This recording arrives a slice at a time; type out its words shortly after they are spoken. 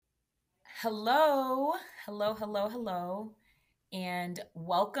Hello, hello, and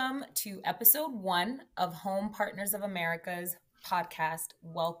welcome to episode 1 of Home Partners of America's podcast,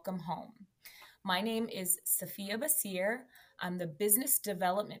 Welcome Home. My name is Sophia Basir. I'm the Business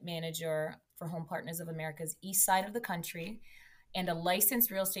Development Manager for Home Partners of America's East Side of the country and a licensed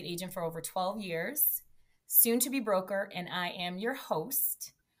real estate agent for over 12 years, soon to be broker, and I am your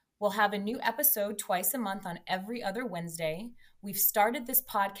host. We'll have a new episode twice a month on every other Wednesday. We've started this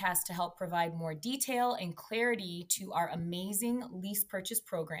podcast to help provide more detail and clarity to our amazing lease purchase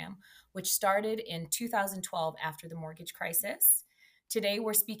program, which started in 2012 after the mortgage crisis. Today,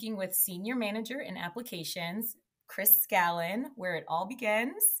 we're speaking with Senior Manager in Applications, Chris Scallon, where it all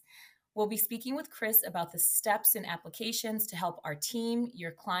begins. We'll be speaking with Chris about the steps in applications to help our team,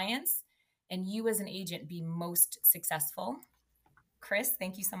 your clients, and you as an agent be most successful. Chris,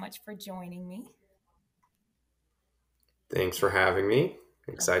 thank you so much for joining me. Thanks for having me.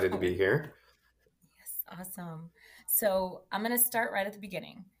 Of Excited to course. be here. Yes, awesome. So I'm going to start right at the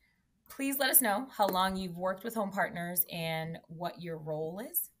beginning. Please let us know how long you've worked with Home Partners and what your role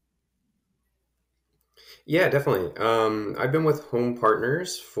is. Yeah, definitely. I've been with Home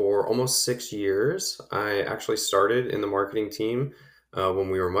Partners for almost 6 years. I actually started in the marketing team when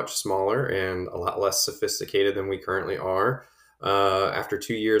we were much smaller and a lot less sophisticated than we currently are. After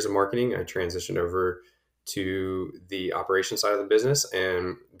 2 years of marketing, I transitioned over to the operations side of the business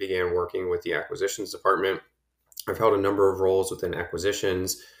and began working with the acquisitions department. I've held a number of roles within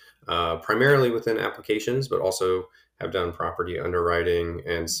acquisitions, primarily within applications, but also have done property underwriting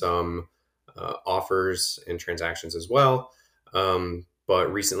and some offers and transactions as well.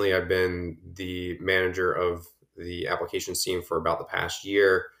 But recently, I've been the manager of the applications team for about the past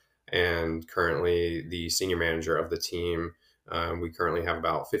year, and currently the senior manager of the team. We currently have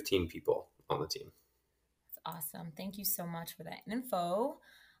about 15 people on the team. That's awesome. Thank you so much for that info.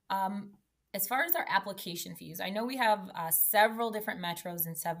 Um, as far as our application fees, I know we have several different metros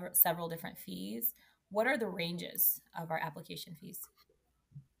and several different fees. What are the ranges of our application fees?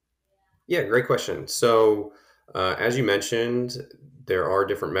 Yeah, great question. So, as you mentioned, there are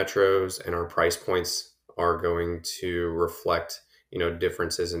different metros, and our price points are going to reflect,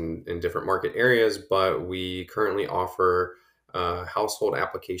 differences in different market areas. But we currently offer household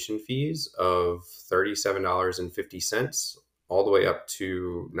application fees of $37.50 all the way up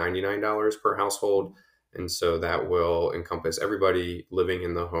to $99 per household. And so that will encompass everybody living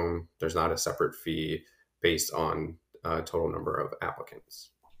in the home. There's not a separate fee based on total number of applicants.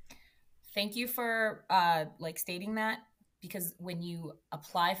 Thank you for stating that, because when you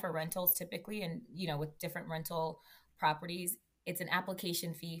apply for rentals typically, and with different rental properties, it's an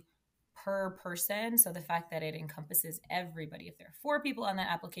application fee per person. So the fact that it encompasses everybody, if there are 4 people on that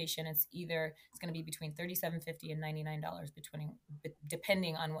application, it's going to be between $37.50 and $99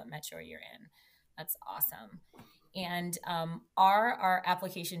 depending on what metro you're in. That's awesome. And are our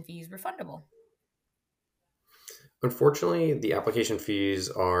application fees refundable? Unfortunately, the application fees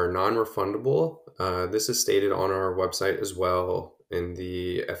are non-refundable. This is stated on our website as well in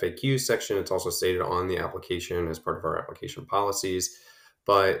the FAQ section. It's also stated on the application as part of our application policies.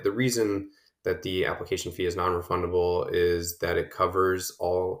 But the reason that the application fee is non-refundable is that it covers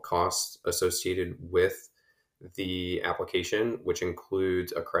all costs associated with the application, which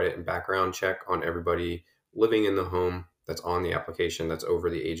includes a credit and background check on everybody living in the home that's on the application that's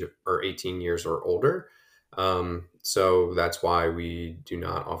over the age of or 18 years or older. So that's why we do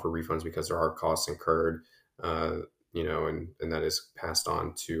not offer refunds, because there are costs incurred, and that is passed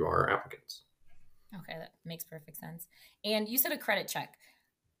on to our applicants. Okay, that makes perfect sense. And you said a credit check.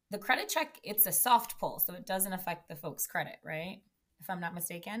 The credit check, it's a soft pull, so it doesn't affect the folks' credit, right? If I'm not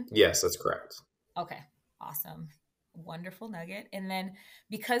mistaken. Yes, that's correct. Okay, awesome. Wonderful nugget. And then,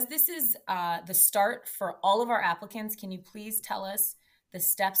 because this is the start for all of our applicants, can you please tell us the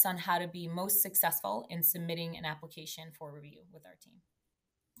steps on how to be most successful in submitting an application for review with our team?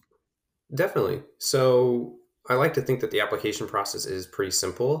 Definitely. So I like to think that the application process is pretty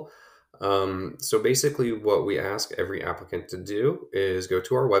simple. So basically, what we ask every applicant to do is go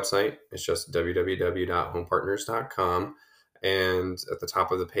to our website. It's just www.homepartners.com. And at the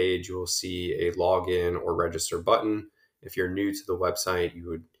top of the page, you will see a login or register button. If you're new to the website, you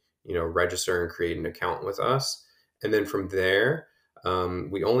would, register and create an account with us. And then from there,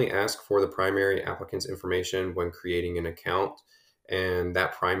 we only ask for the primary applicant's information when creating an account, and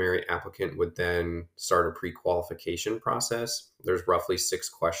that primary applicant would then start a pre-qualification process. There's roughly 6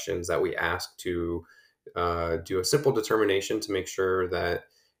 questions that we ask to do a simple determination to make sure that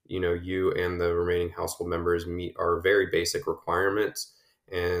you and the remaining household members meet our very basic requirements.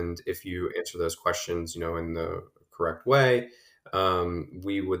 And if you answer those questions in the correct way,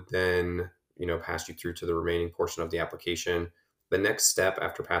 We would then, pass you through to the remaining portion of the application. The next step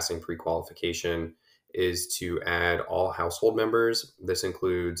after passing pre-qualification is to add all household members. This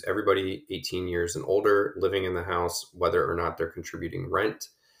includes everybody 18 years and older living in the house, whether or not they're contributing rent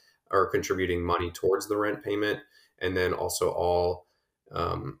or contributing money towards the rent payment, and then also all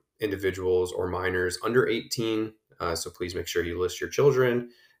individuals or minors under 18. So please make sure you list your children.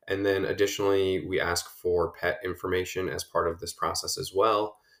 And then additionally, we ask for pet information as part of this process as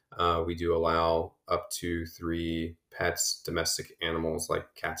well. We do allow up to 3 pets, domestic animals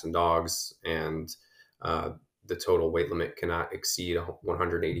like cats and dogs, and the total weight limit cannot exceed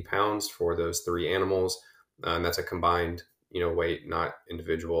 180 pounds for those 3 animals. And that's a combined, weight, not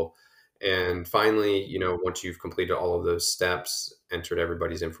individual. And finally, once you've completed all of those steps, entered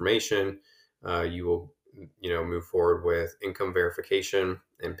everybody's information, you will, move forward with income verification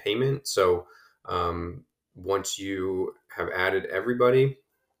and payment. So once you have added everybody,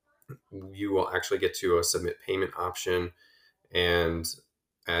 you will actually get to a submit payment option. And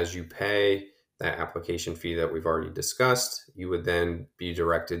as you pay that application fee that we've already discussed, you would then be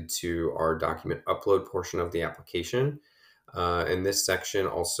directed to our document upload portion of the application. And this section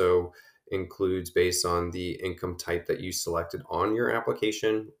also includes, based on the income type that you selected on your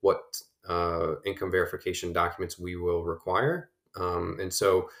application, what income verification documents we will require. And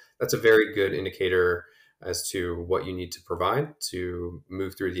so that's a very good indicator as to what you need to provide to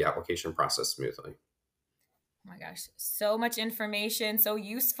move through the application process smoothly. Oh my gosh, so much information, so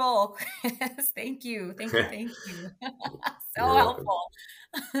useful, Chris. Thank you. Thank you. Thank you. So You're welcome.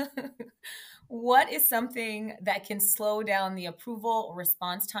 helpful. What is something that can slow down the approval or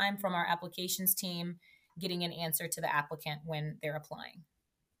response time from our applications team getting an answer to the applicant when they're applying?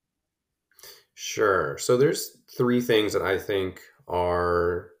 Sure. So there's 3 things that I think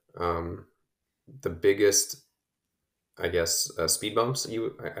are the biggest, I guess, speed bumps.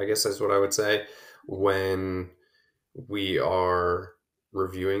 I guess that's what I would say when we are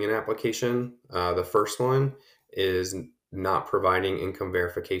reviewing an application. The first one is not providing income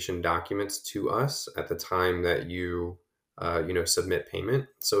verification documents to us at the time that you, submit payment.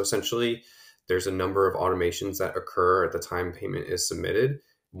 So essentially, there's a number of automations that occur at the time payment is submitted.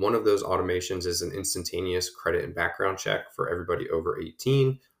 One of those automations is an instantaneous credit and background check for everybody over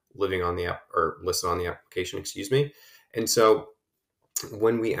 18 living on the app or listed on the application, excuse me. And so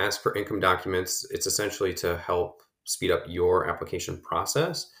when we ask for income documents, it's essentially to help speed up your application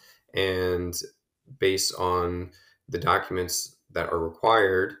process. And based on the documents that are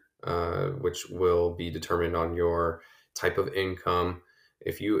required, which will be determined on your type of income,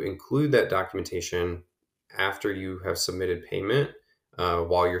 if you include that documentation after you have submitted payment,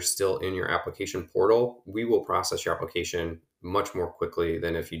 while you're still in your application portal, we will process your application much more quickly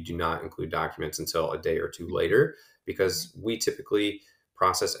than if you do not include documents until a day or 2 later, because we typically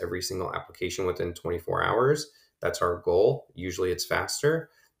process every single application within 24 hours. That's our goal. Usually it's faster.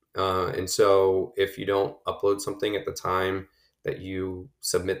 And so if you don't upload something at the time that you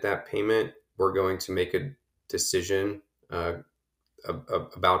submit that payment, we're going to make a decision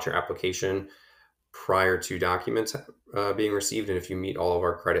about your application prior to documents being received. And if you meet all of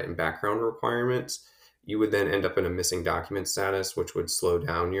our credit and background requirements, you would then end up in a missing document status, which would slow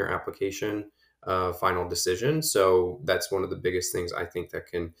down your application final decision. So that's one of the biggest things I think that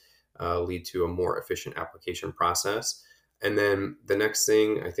can lead to a more efficient application process. And then the next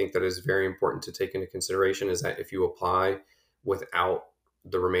thing I think that is very important to take into consideration is that if you apply without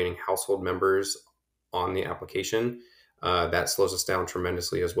the remaining household members on the application, that slows us down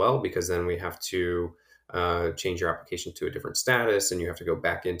tremendously as well, because then we have to change your application to a different status, and you have to go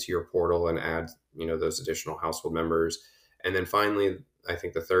back into your portal and add, those additional household members. And then finally, I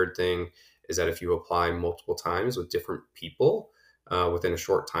think the third thing is that if you apply multiple times with different people within a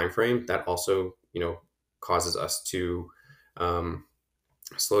short time frame, that also, causes us to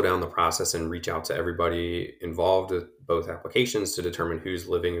slow down the process and reach out to everybody involved with both applications to determine who's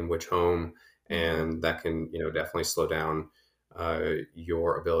living in which home. And that can, definitely slow down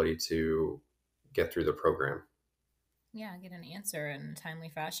your ability to get through the program. Yeah, get an answer in a timely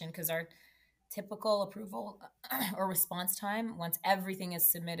fashion, because our typical approval or response time, once everything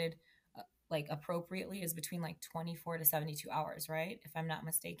is submitted like appropriately, is between like 24 to 72 hours, right? If I'm not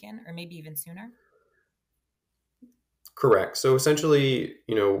mistaken, or maybe even sooner. Correct. So essentially,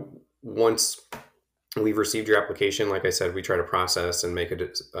 once we've received your application, like I said, we try to process and make an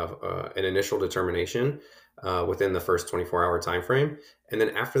initial determination within the first 24-hour time frame. And then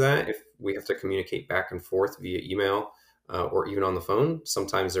after that, if we have to communicate back and forth via email or even on the phone,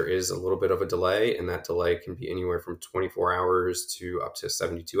 sometimes there is a little bit of a delay, and that delay can be anywhere from 24 hours to up to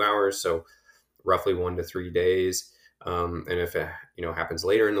 72 hours. So roughly 1 to 3 days. And if it happens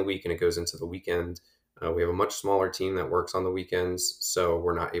later in the week and it goes into the weekend, we have a much smaller team that works on the weekends, so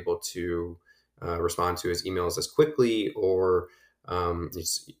we're not able to respond to his emails as quickly, or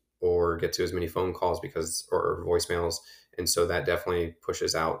get to as many phone calls or voicemails, and so that definitely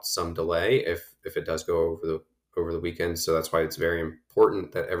pushes out some delay if it does go over the weekend. So that's why it's very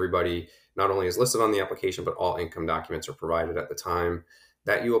important that everybody not only is listed on the application, but all income documents are provided at the time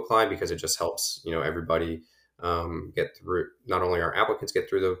that you apply, because it just helps everybody get through. Not only our applicants get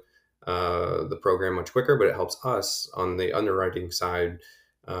through the program much quicker, but it helps us on the underwriting side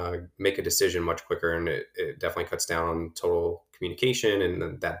make a decision much quicker, and it definitely cuts down on total communication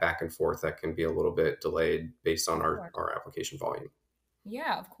and that back and forth that can be a little bit delayed based on Sure. our application volume.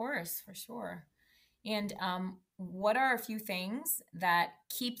 Yeah, of course, for sure. And what are a few things that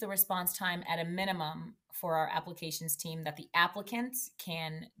keep the response time at a minimum for our applications team that the applicants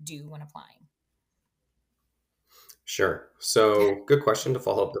can do when applying? Sure. So, good question to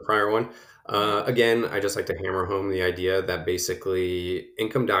follow up the prior one. Yeah, Again, I just like to hammer home the idea that basically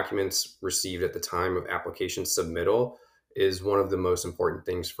income documents received at the time of application submittal is one of the most important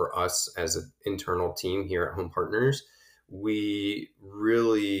things for us as an internal team here at Home Partners. We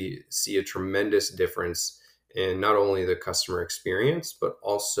really see a tremendous difference in not only the customer experience, but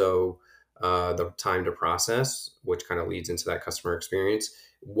also the time to process, which kind of leads into that customer experience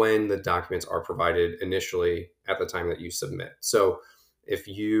when the documents are provided initially at the time that you submit. So if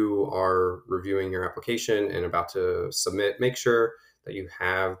you are reviewing your application and about to submit, make sure that you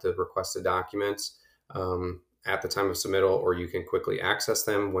have the requested documents at the time of submittal, or you can quickly access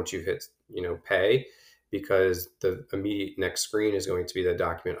them once you hit pay, because the immediate next screen is going to be the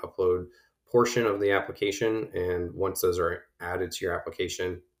document upload portion of the application. And once those are added to your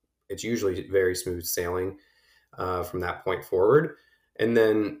application, it's usually very smooth sailing from that point forward. And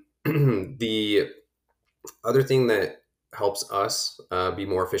then the other thing that helps us be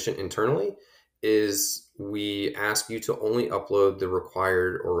more efficient internally is we ask you to only upload the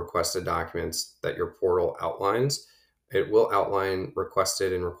required or requested documents that your portal outlines. It will outline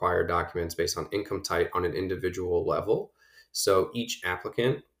requested and required documents based on income type on an individual level. So each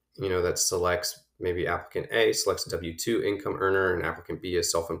applicant, that selects, maybe applicant A selects W-2 income earner and applicant B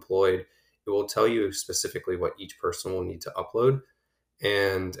is self-employed. It will tell you specifically what each person will need to upload.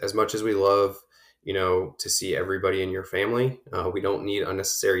 And as much as we love, to see everybody in your family, we don't need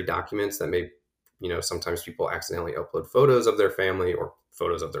unnecessary documents that may, sometimes people accidentally upload photos of their family or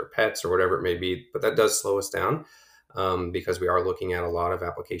photos of their pets or whatever it may be. But that does slow us down because we are looking at a lot of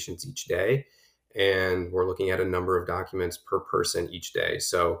applications each day, and we're looking at a number of documents per person each day.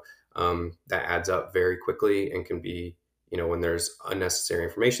 So that adds up very quickly and can be, when there's unnecessary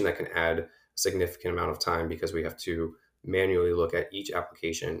information, that can add a significant amount of time because we have to manually look at each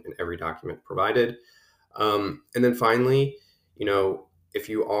application and every document provided. And then finally, if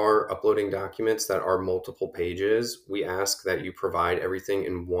you are uploading documents that are multiple pages, we ask that you provide everything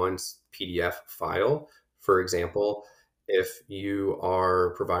in one PDF file. For example, if you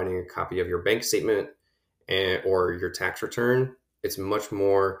are providing a copy of your bank statement or your tax return, it's much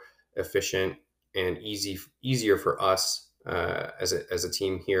more efficient and easier for us as a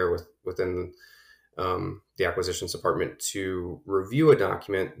team here within the acquisitions department to review a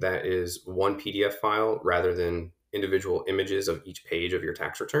document that is one PDF file rather than individual images of each page of your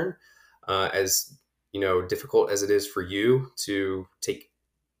tax return. As difficult as it is for you to take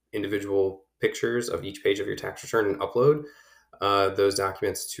individual pictures of each page of your tax return and upload those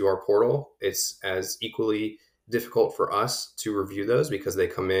documents to our portal, it's as equally difficult for us to review those because they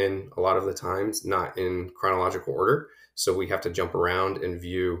come in a lot of the times not in chronological order. So we have to jump around and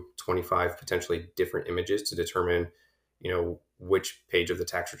view 25 potentially different images to determine, which page of the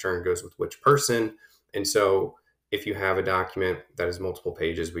tax return goes with which person. And so if you have a document that is multiple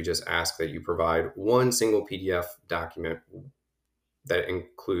pages, we just ask that you provide one single PDF document that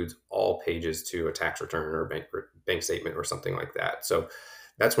includes all pages to a tax return or bank statement or something like that. So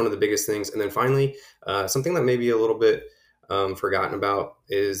that's one of the biggest things. And then finally, something that may be a little bit forgotten about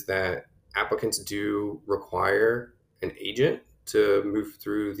is that applicants do require an agent to move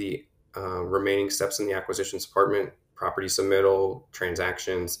through the remaining steps in the acquisitions department: property submittal,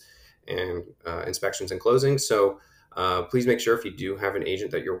 transactions, and inspections and closings. So please make sure if you do have an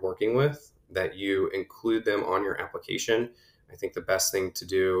agent that you're working with, that you include them on your application. I think the best thing to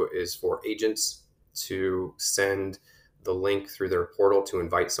do is for agents to send the link through their portal to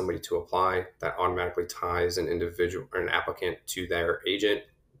invite somebody to apply. That automatically ties an individual or an applicant to their agent.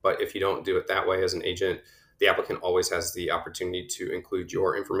 But if you don't do it that way as an agent, the applicant always has the opportunity to include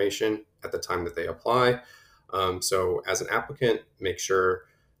your information at the time that they apply. So as an applicant, make sure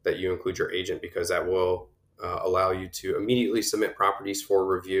that you include your agent, because that will allow you to immediately submit properties for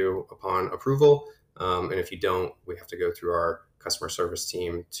review upon approval. And if you don't, we have to go through our customer service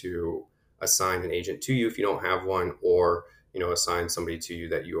team to assign an agent to you if you don't have one, or assign somebody to you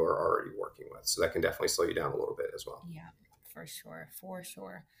that you are already working with. So that can definitely slow you down a little bit as well. Yeah, for sure. For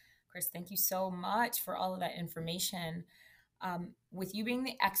sure. Chris, thank you so much for all of that information. With you being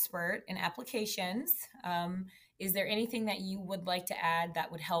the expert in applications, is there anything that you would like to add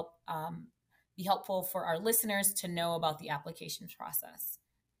that would help be helpful for our listeners to know about the applications process?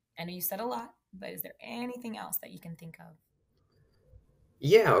 I know you said a lot, but is there anything else that you can think of?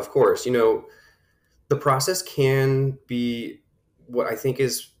 Yeah, of course. The process can be what I think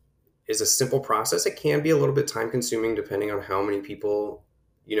is a simple process. It can be a little bit time consuming depending on how many people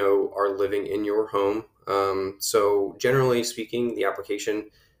are living in your home. So generally speaking, the application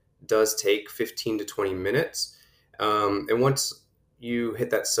does take 15 to 20 minutes. And once you hit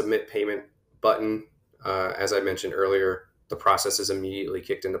that submit payment button, as I mentioned earlier, the process is immediately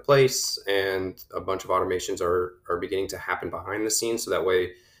kicked into place, and a bunch of automations are beginning to happen behind the scenes. So that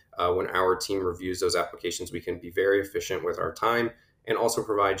way, when our team reviews those applications, we can be very efficient with our time and also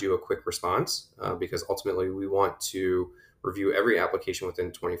provide you a quick response, because ultimately we want to review every application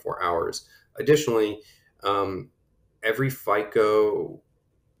within 24 hours. Additionally, every FICO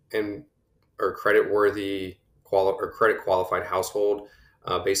and or credit worthy or credit qualified household,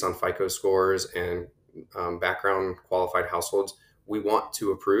 based on FICO scores and background qualified households, we want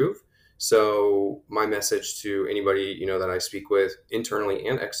to approve. So my message to anybody that I speak with internally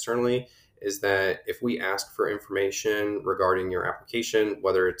and externally is that if we ask for information regarding your application,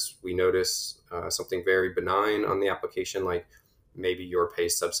 whether it's we notice something very benign on the application, like maybe your pay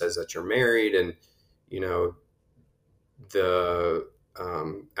stub says that you're married, and the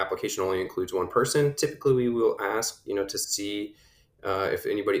application only includes one person, typically we will ask, to see if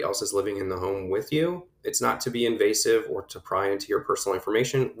anybody else is living in the home with you. It's not to be invasive or to pry into your personal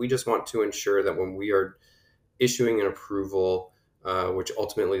information. We just want to ensure that when we are issuing an approval, which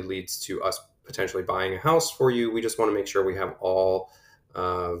ultimately leads to us potentially buying a house for you, we just want to make sure we have all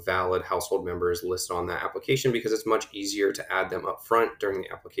valid household members listed on that application, because it's much easier to add them up front during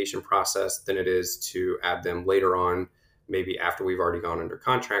the application process than it is to add them later on, maybe after we've already gone under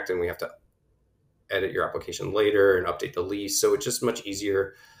contract and we have to edit your application later and update the lease. So it's just much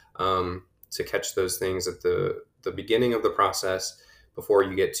easier to catch those things at the beginning of the process before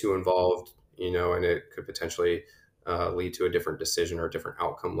you get too involved, and it could potentially lead to a different decision or a different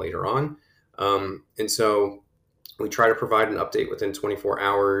outcome later on. And so we try to provide an update within 24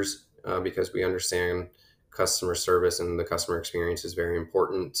 hours, because we understand customer service and the customer experience is very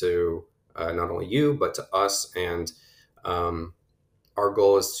important to not only you, but to us. And our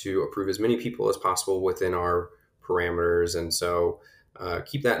goal is to approve as many people as possible within our parameters. And so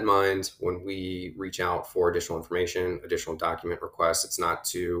keep that in mind when we reach out for additional information, additional document requests. It's not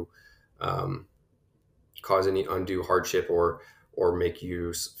to cause any undue hardship or make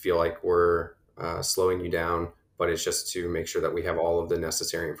you feel like we're slowing you down, but it's just to make sure that we have all of the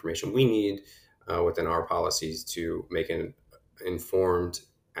necessary information we need within our policies to make an informed,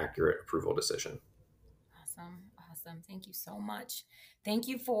 accurate approval decision. Awesome. Awesome. Thank you so much. Thank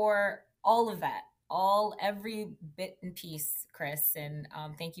you for all of that, every bit and piece, Chris. And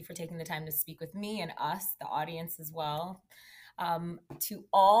thank you for taking the time to speak with me and us, the audience as well. To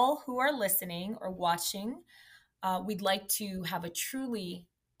all who are listening or watching, we'd like to have a truly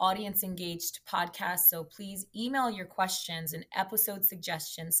audience engaged podcast. So please email your questions and episode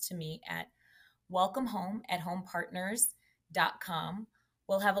suggestions to me at welcomehome@homepartners.com.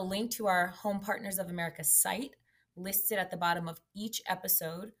 We'll have a link to our Home Partners of America site listed at the bottom of each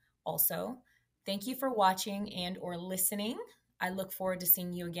episode also. Thank you for watching and or listening. I look forward to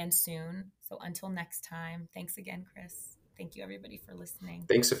seeing you again soon. So until next time, thanks again, Chris. Thank you everybody for listening.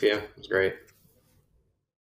 Thanks, Sophia. It was great.